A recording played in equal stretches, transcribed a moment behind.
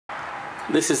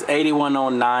This is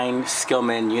 8109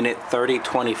 Skillman Unit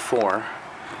 3024.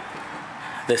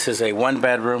 This is a one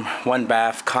bedroom, one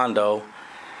bath condo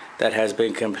that has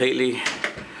been completely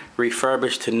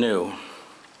refurbished to new.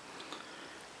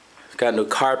 It's got new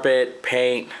carpet,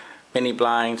 paint, mini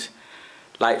blinds,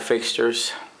 light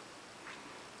fixtures.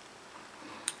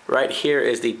 Right here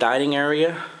is the dining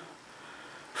area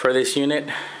for this unit,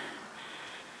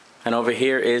 and over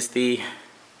here is the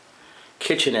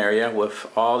kitchen area with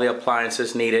all the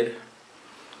appliances needed.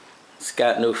 It's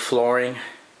got new flooring.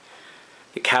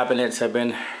 The cabinets have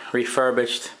been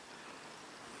refurbished.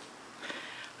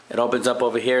 It opens up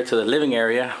over here to the living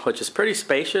area, which is pretty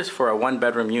spacious for a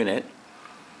one-bedroom unit.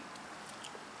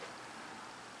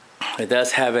 It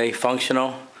does have a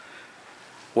functional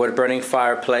wood-burning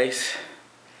fireplace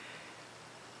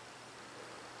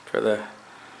for the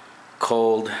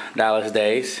cold Dallas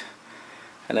days.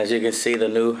 And as you can see, the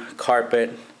new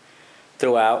carpet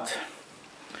throughout.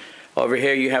 Over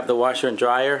here you have the washer and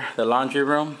dryer, the laundry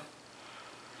room.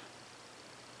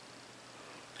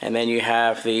 And then you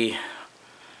have the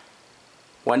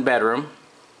one bedroom,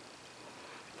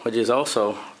 which is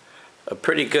also a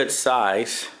pretty good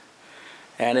size.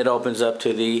 And it opens up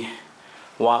to the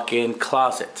walk-in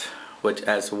closet, which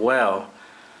as well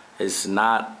is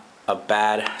not a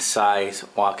bad size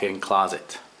walk-in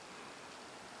closet.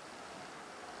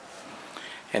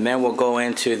 And then we'll go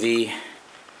into the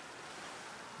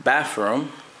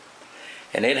bathroom,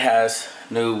 and it has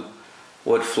new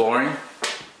wood flooring,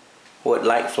 wood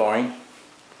light flooring.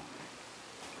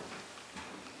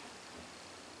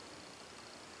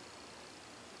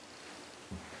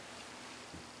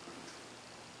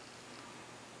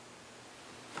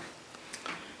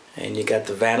 And you got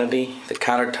the vanity. The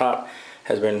countertop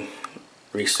has been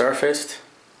resurfaced.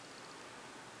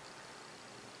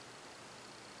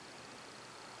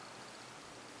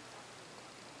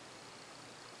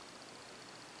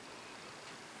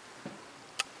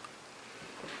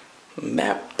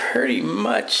 That pretty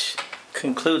much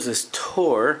concludes this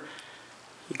tour.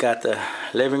 You got the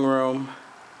living room,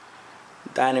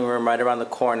 dining room right around the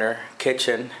corner,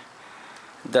 kitchen.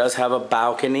 It does have a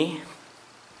balcony,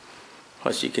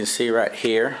 which you can see right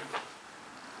here.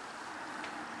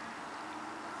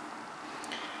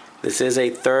 This is a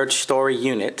third-story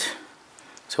unit,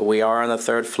 so we are on the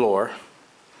third floor.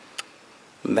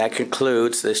 And that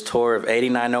concludes this tour of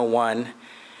 8901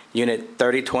 Unit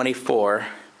 3024.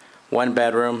 One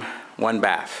bedroom, one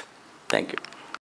bath. Thank you.